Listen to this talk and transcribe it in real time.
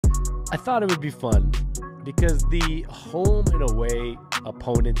I thought it would be fun because the home and away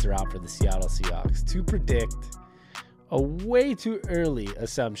opponents are out for the Seattle Seahawks to predict a way too early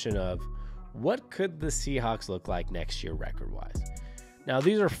assumption of what could the Seahawks look like next year record-wise. Now,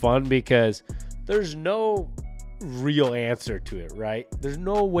 these are fun because there's no real answer to it, right? There's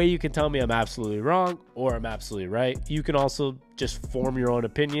no way you can tell me I'm absolutely wrong or I'm absolutely right. You can also just form your own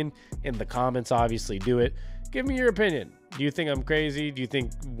opinion in the comments. Obviously, do it. Give me your opinion. Do you think I'm crazy? Do you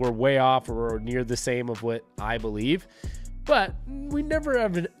think we're way off or near the same of what I believe? But we never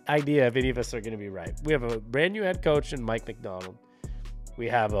have an idea if any of us are going to be right. We have a brand new head coach in Mike McDonald. We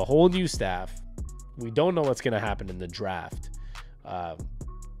have a whole new staff. We don't know what's going to happen in the draft.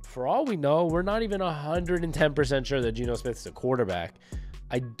 For all we know, we're not even 110% sure that Geno Smith is a quarterback.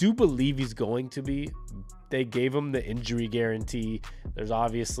 I do believe he's going to be. They gave him the injury guarantee. There's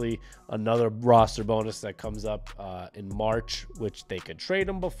obviously another roster bonus that comes up in March, which they could trade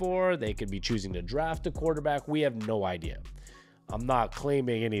him before. They could be choosing to draft a quarterback. We have no idea. I'm not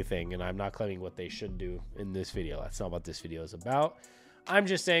claiming anything, and I'm not claiming what they should do in this video. That's not what this video is about. I'm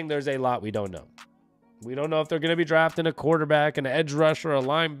just saying there's a lot we don't know. We don't know if they're going to be drafting a quarterback, an edge rusher, a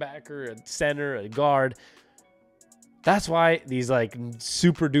linebacker, a center, a guard. That's why these like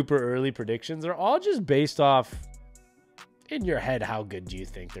super duper early predictions are all just based off in your head. How good do you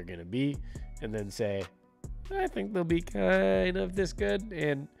think they're going to be? And then say, I think they'll be kind of this good,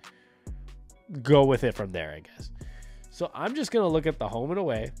 and go with it from there, I guess. So I'm just going to look at the home and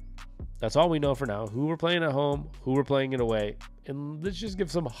away. That's all we know for now. Who we're playing at home, who we're playing it away. And let's just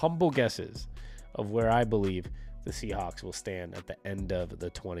give some humble guesses of where I believe the Seahawks will stand at the end of the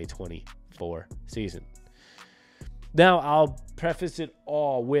 2024 season. Now, I'll preface it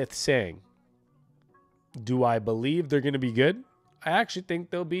all with saying, do I believe they're going to be good? I actually think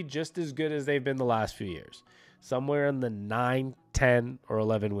they'll be just as good as they've been the last few years. Somewhere in the 9, 10, or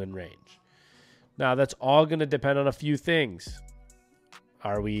 11 win range. Now, that's all going to depend on a few things.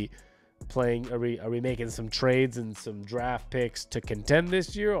 Are we making some trades and some draft picks to contend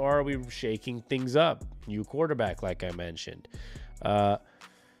this year, or are we shaking things up? New quarterback, like I mentioned.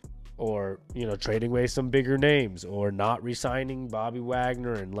 Or, trading away some bigger names, or not re-signing Bobby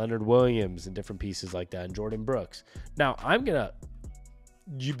Wagner and Leonard Williams and different pieces like that, and Jordan Brooks. Now, I'm going to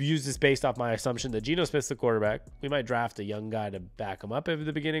use this based off my assumption that Geno Smith's the quarterback. We might draft a young guy to back him up at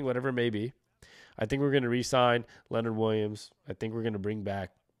the beginning, whatever it may be. I think we're going to re-sign Leonard Williams. I think we're going to bring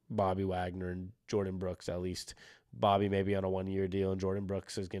back Bobby Wagner and Jordan Brooks, at least. Bobby maybe on a one-year deal, and Jordan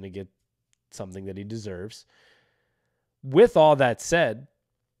Brooks is going to get something that he deserves. With all that said,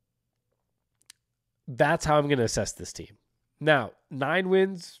 that's how I'm going to assess this team. Now, 9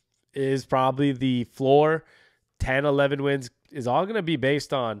 wins is probably the floor. 10, 11 wins is all going to be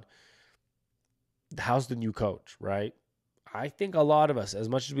based on how's the new coach, right? I think a lot of us, as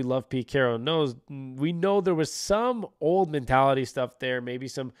much as we love Pete Carroll, we know there was some old mentality stuff there, maybe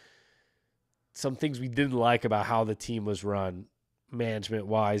some things we didn't like about how the team was run,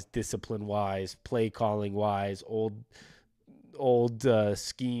 management-wise, discipline-wise, play calling-wise, old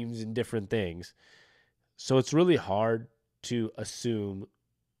schemes and different things. So it's really hard to assume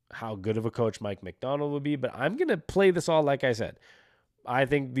how good of a coach Mike McDonald would be, but I'm going to play this all like I said. I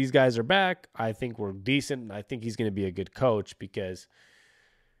think these guys are back. I think we're decent, and I think he's going to be a good coach because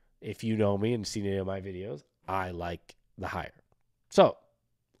if you know me and seen any of my videos, I like the hire. So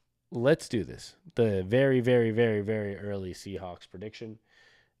let's do this. The very, very, very, very early Seahawks prediction.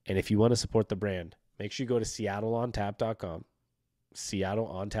 And if you want to support the brand, make sure you go to SeattleOnTap.com.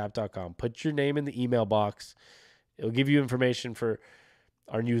 SeattleOnTap.com. Put your name in the email box. It'll give you information for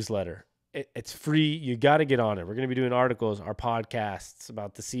our newsletter. It's free. You got to get on it. We're going to be doing articles, our podcasts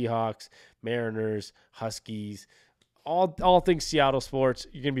about the Seahawks, Mariners, Huskies, all things Seattle sports.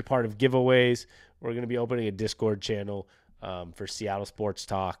 You're going to be part of giveaways. We're going to be opening a Discord channel for Seattle Sports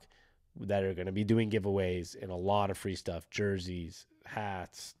Talk that are going to be doing giveaways and a lot of free stuff, jerseys,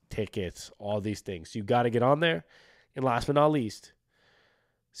 hats, tickets, all these things. So you got to get on there. And last but not least,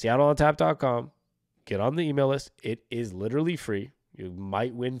 SeattleOnTap.com. Get on the email list. It is literally free. You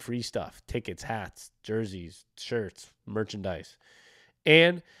might win free stuff, tickets, hats, jerseys, shirts, merchandise.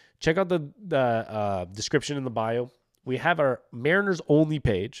 And check out the description in the bio. We have our Mariners only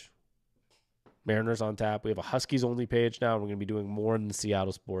page, Mariners on Tap. We have a Huskies only page now. We're going to be doing more in the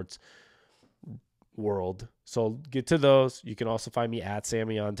Seattle sports world. So get to those. You can also find me at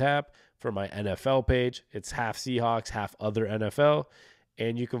Sammy on Tap for my NFL page. It's half Seahawks, half other NFL.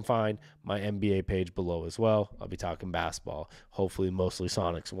 And you can find my NBA page below as well. I'll be talking basketball, hopefully mostly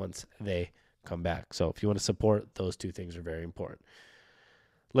Sonics once they come back. So if you want to support, those two things are very important.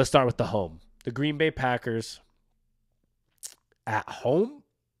 Let's start with the home. The Green Bay Packers at home.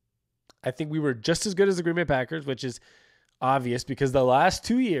 I think we were just as good as the Green Bay Packers, which is obvious because the last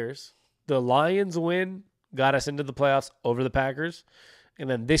 2 years, the Lions win got us into the playoffs over the Packers. And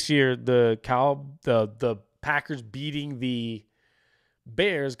then this year, the Packers beating the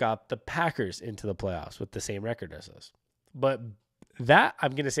Bears got the Packers into the playoffs with the same record as us. But that,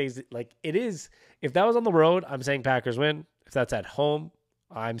 I'm going to say, is like it is. If that was on the road, I'm saying Packers win. If that's at home,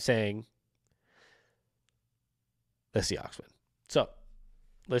 I'm saying the Seahawks win. So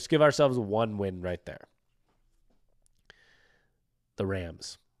let's give ourselves one win right there. The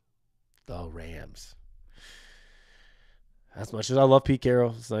Rams. The Rams. As much as I love Pete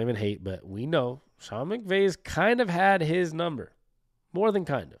Carroll, it's not even hate, but we know Sean McVay's kind of had his number. More than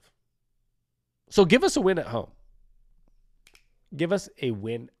kind of. So give us a win at home. Give us a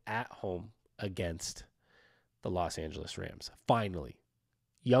win at home against the Los Angeles Rams. Finally.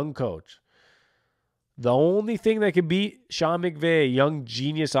 Young coach. The only thing that could beat Sean McVay, a young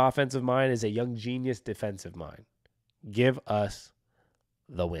genius offensive mind, is a young genius defensive mind. Give us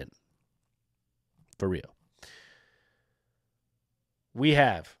the win. For real. We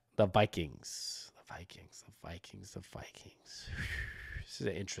have the Vikings. The Vikings. This is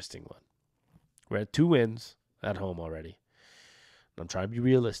an interesting one. We're at 2 wins at home already. I'm trying to be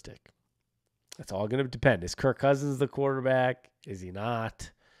realistic. That's all going to depend. Is Kirk Cousins the quarterback? Is he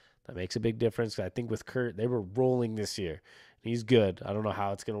not? That makes a big difference. I think with Kurt, they were rolling this year. He's good. I don't know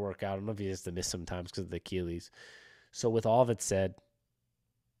how it's going to work out. I don't know if he has to miss sometimes because of the Achilles. So with all of it said,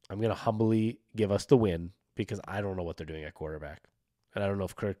 I'm going to humbly give us the win because I don't know what they're doing at quarterback. And I don't know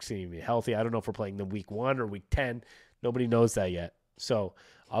if Kirk's going to be healthy. I don't know if we're playing them week 1 or week 10. Nobody knows that yet. So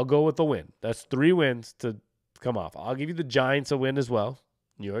I'll go with the win. That's 3 wins to come off. I'll give you the Giants a win as well.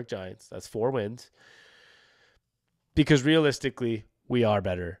 New York Giants. That's 4 wins. Because realistically, we are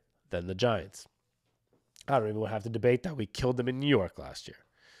better than the Giants. I don't even have to debate that. We killed them in New York last year.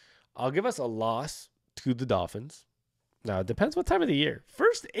 I'll give us a loss to the Dolphins. Now, it depends what time of the year.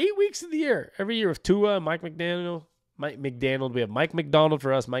 First 8 weeks of the year. Every year with Tua, Mike McDaniel. We have Mike McDonald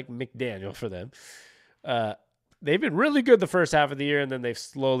for us, Mike McDaniel for them. They've been really good the first half of the year, and then they've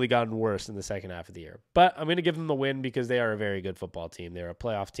slowly gotten worse in the second half of the year. But I'm going to give them the win because they are a very good football team. They're a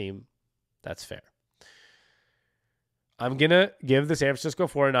playoff team. That's fair. I'm going to give the San Francisco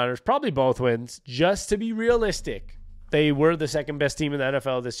 49ers probably both wins just to be realistic. They were the second best team in the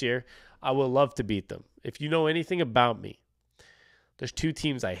NFL this year. I would love to beat them. If you know anything about me, there's 2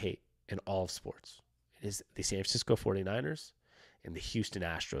 teams I hate in all of sports. It is the San Francisco 49ers and the Houston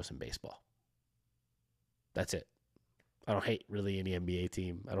Astros in baseball. That's it. I don't hate really any NBA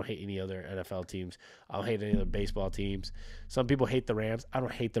team. I don't hate any other NFL teams. I don't hate any other baseball teams. Some people hate the Rams. I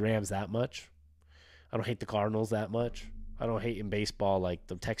don't hate the Rams that much. I don't hate the Cardinals that much. I don't hate in baseball like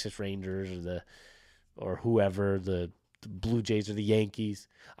the Texas Rangers or whoever, the Blue Jays or the Yankees.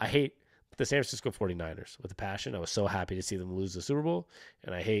 I hate the San Francisco 49ers with a passion. I was so happy to see them lose the Super Bowl,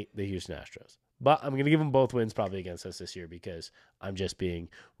 and I hate the Houston Astros. But I'm going to give them both wins probably against us this year because I'm just being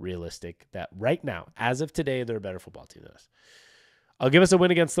realistic that right now, as of today, they're a better football team than us. I'll give us a win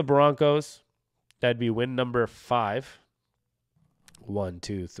against the Broncos. That'd be win number 5. 1,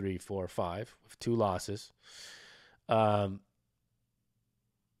 2, 3, 4, 5 with 2 losses. I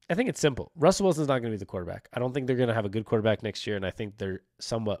think it's simple. Russell Wilson's not going to be the quarterback. I don't think they're going to have a good quarterback next year, and I think they're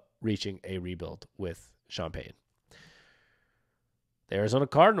somewhat reaching a rebuild with Sean Payton. The Arizona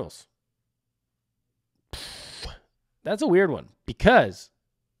Cardinals. That's a weird one because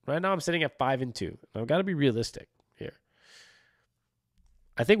right now I'm sitting at 5-2. I've got to be realistic here.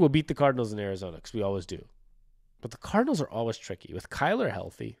 I think we'll beat the Cardinals in Arizona because we always do. But the Cardinals are always tricky. With Kyler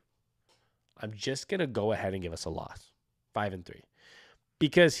healthy, I'm just going to go ahead and give us a loss. 5-3.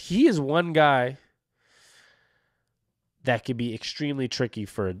 Because he is one guy that could be extremely tricky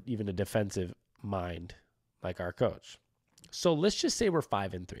for even a defensive mind like our coach. So let's just say we're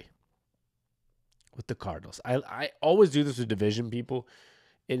 5-3 with the Cardinals. I always do this with division people.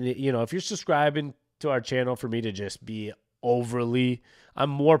 And, you know, if you're subscribing to our channel for me to just be overly,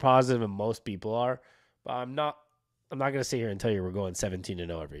 I'm more positive than most people are. But I'm not going to sit here and tell you we're going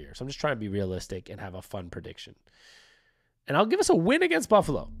 17-0 every year. So I'm just trying to be realistic and have a fun prediction. And I'll give us a win against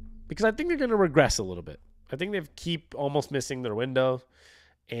Buffalo because I think they're going to regress a little bit. I think they keep almost missing their window.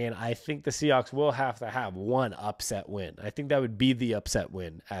 And I think the Seahawks will have to have one upset win. I think that would be the upset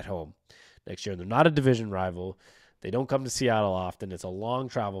win at home next year. They're not a division rival. They don't come to Seattle often. It's a long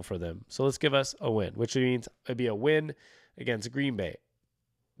travel for them. So let's give us a win, which means it'd be a win against Green Bay,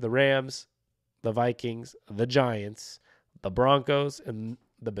 the Rams, the Vikings, the Giants, the Broncos, and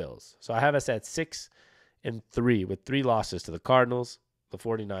the Bills. So I have us at 6-3 with 3 losses to the Cardinals, the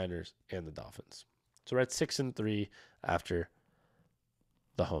 49ers, and the Dolphins. So we're at 6-3 after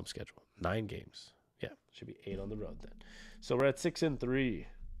the home schedule. 9 games. Yeah, should be 8 on the road then. So we're at 6-3.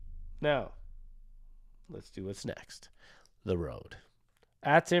 Now, let's do what's next. The road.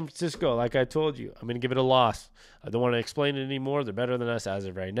 At San Francisco, like I told you, I'm going to give it a loss. I don't want to explain it anymore. They're better than us as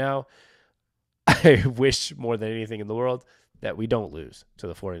of right now. I wish more than anything in the world that we don't lose to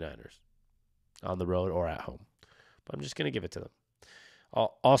the 49ers on the road or at home. But I'm just going to give it to them.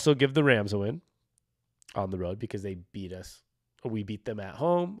 I'll also give the Rams a win on the road because they beat us. We beat them at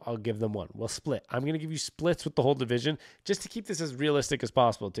home. I'll give them one. We'll split. I'm going to give you splits with the whole division just to keep this as realistic as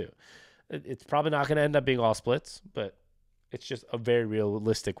possible too. It's probably not going to end up being all splits, but it's just a very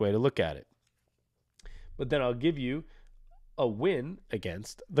realistic way to look at it. But then I'll give you a win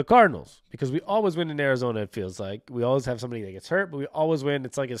against the Cardinals because we always win in Arizona, it feels like. We always have somebody that gets hurt, but we always win.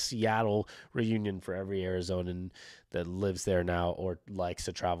 It's like a Seattle reunion for every Arizonan that lives there now or likes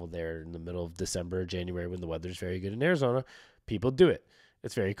to travel there in the middle of December or January when the weather's very good in Arizona. People do it.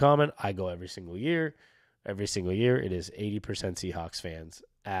 It's very common. I go every single year. Every single year, it is 80% Seahawks fans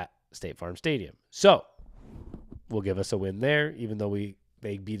at State Farm Stadium. So will give us a win there, even though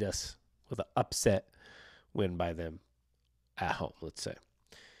they beat us with an upset win by them at home, let's say.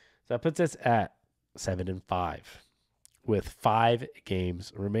 So that puts us at 7-5 with 5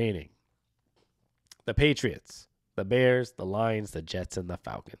 games remaining. The Patriots, the Bears, the Lions, the Jets, and the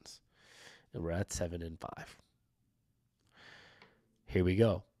Falcons. And we're at 7-5. Here we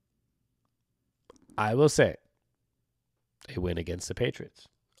go. I will say a win against the Patriots.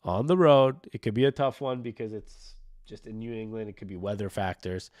 On the road, it could be a tough one because it's just in New England. It could be weather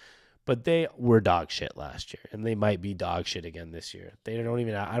factors. But they were dog shit last year, and they might be dog shit again this year. I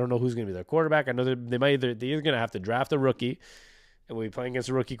don't know who's going to be their quarterback. I know they're either going to have to draft a rookie, and we'll be playing against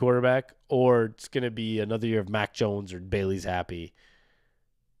a rookie quarterback, or it's going to be another year of Mac Jones or Bailey's Happy.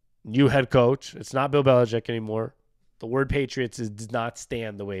 New head coach. It's not Bill Belichick anymore. The word Patriots does not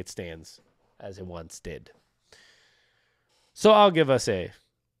stand the way it stands as it once did. So I'll give us a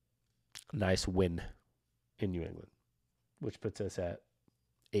nice win in New England, which puts us at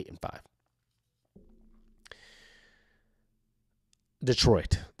 8-5.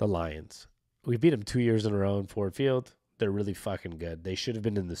 Detroit, the Lions. We beat them 2 years in a row in Ford Field. They're really fucking good. They should have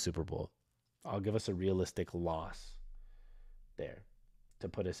been in the Super Bowl. I'll give us a realistic loss there to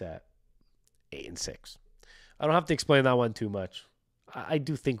put us at 8-6. I don't have to explain that one too much. I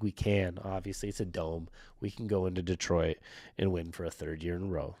do think we can. Obviously, it's a dome. We can go into Detroit and win for a 3rd year in a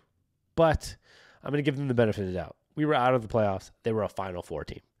row. But I'm going to give them the benefit of the doubt. We were out of the playoffs. They were a Final Four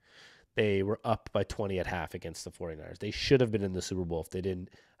team. They were up by 20 at half against the 49ers. They should have been in the Super Bowl if they didn't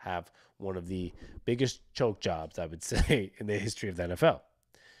have one of the biggest choke jobs, I would say, in the history of the NFL.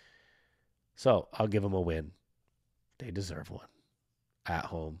 So I'll give them a win. They deserve one at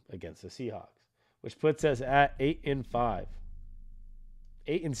home against the Seahawks, which puts us at 8-5.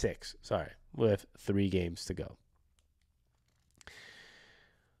 8-6, with 3 games to go.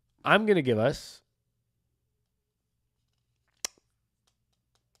 I'm going to give us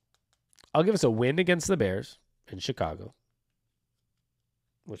I'll give us a win against the Bears in Chicago,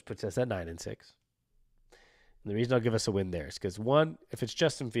 which puts us at 9-6. And the reason I'll give us a win there is because, one, if it's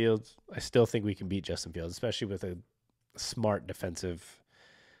Justin Fields, I still think we can beat Justin Fields, especially with a smart defensive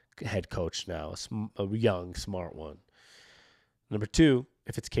head coach now, a young, smart one. Number 2,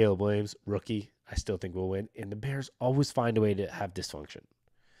 if it's Caleb Williams, rookie, I still think we'll win. And the Bears always find a way to have dysfunction.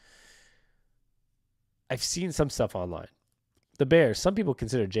 I've seen some stuff online. The Bears, some people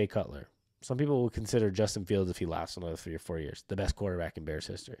consider Jay Cutler. Some people will consider Justin Fields, if he lasts another 3 or 4 years, the best quarterback in Bears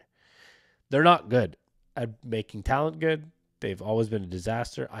history. They're not good at making talent good. They've always been a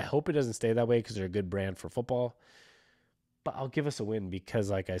disaster. I hope it doesn't stay that way because they're a good brand for football. But I'll give us a win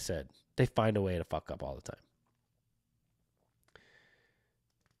because, like I said, they find a way to fuck up all the time.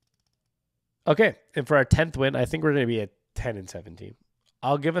 Okay, and for our 10th win, I think we're going to be a 10-7 team.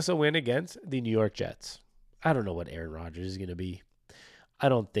 I'll give us a win against the New York Jets. I don't know what Aaron Rodgers is going to be. I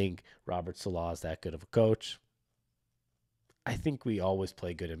don't think Robert Saleh is that good of a coach. I think we always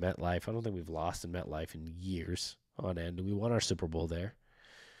play good in MetLife. I don't think we've lost in MetLife in years on end. We won our Super Bowl there.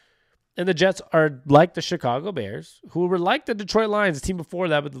 And the Jets are like the Chicago Bears, who were like the Detroit Lions, the team before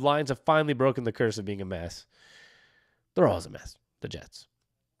that, but the Lions have finally broken the curse of being a mess. They're always a mess, the Jets.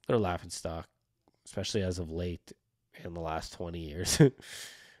 They're a laughingstock, especially as of late in the last 20 years.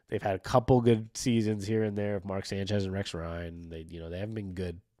 They've had a couple good seasons here and there of Mark Sanchez and Rex Ryan. They haven't been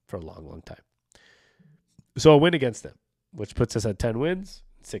good for a long, long time. So a win against them, which puts us at 10 wins,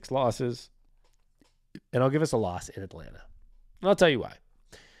 6 losses. And I'll give us a loss in Atlanta. And I'll tell you why.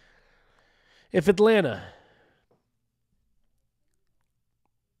 If Atlanta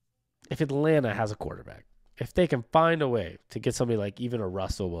has a quarterback, if they can find a way to get somebody like even a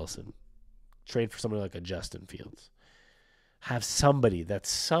Russell Wilson trade for somebody like a Justin Fields. Have somebody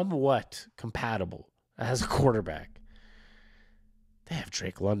that's somewhat compatible as a quarterback. They have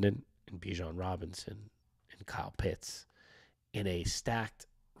Drake London and Bijan Robinson and Kyle Pitts in a stacked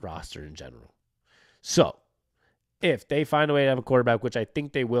roster in general. So, if they find a way to have a quarterback, which I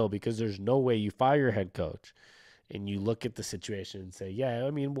think they will, because there's no way you fire your head coach and you look at the situation and say, yeah,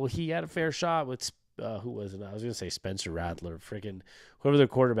 I mean, well, he had a fair shot with, who was it? I was going to say Spencer Rattler, freaking whoever their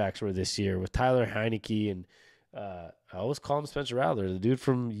quarterbacks were this year with Tyler Heineke and I always call him Spencer Rattler, the dude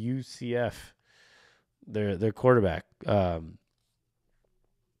from UCF, their quarterback.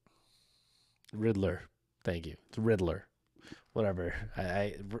 Riddler. Thank you. It's Riddler. Whatever.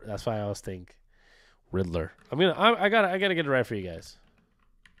 I that's why I always think Riddler. I gotta get it right for you guys.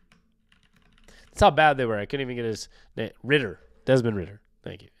 That's how bad they were. I couldn't even get his name. Desmond Ritter.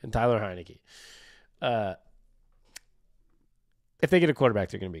 Thank you. And Tyler Heineke. If they get a quarterback,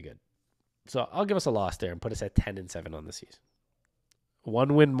 they're gonna be good. So I'll give us a loss there and put us at 10-7 on the season.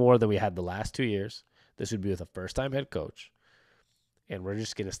 1 win more than we had the last 2 years. This would be with a first-time head coach. And we're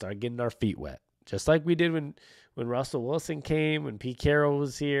just going to start getting our feet wet. Just like we did when Russell Wilson came, when Pete Carroll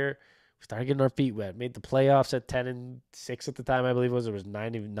was here. We started getting our feet wet. Made the playoffs at 10-6 at the time, I believe it was. It was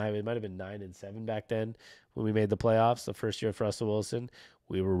 9. It might have been 9-7 back then when we made the playoffs the first year of Russell Wilson.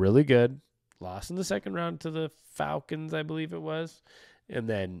 We were really good. Lost in the second round to the Falcons, I believe it was. And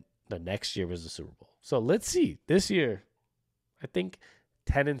then the next year was the Super Bowl. So let's see. This year, I think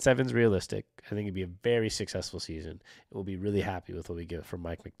 10-7 is realistic. I think it'd be a very successful season. And we'll be really happy with what we get from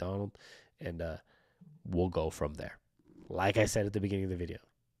Mike McDonald. And we'll go from there. Like I said at the beginning of the video,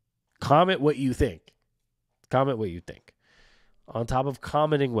 comment what you think. Comment what you think. On top of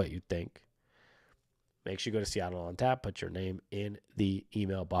commenting what you think, make sure you go to Seattle on Tap. Put your name in the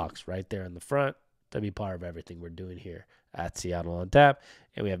email box right there in the front. That'll be part of everything we're doing here at Seattle on Tap.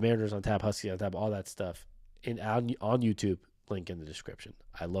 And we have Mariners on Tap, Huskies on Tap, all that stuff on YouTube. Link in the description.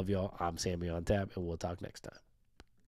 I love y'all. I'm Sammy on Tap, and we'll talk next time.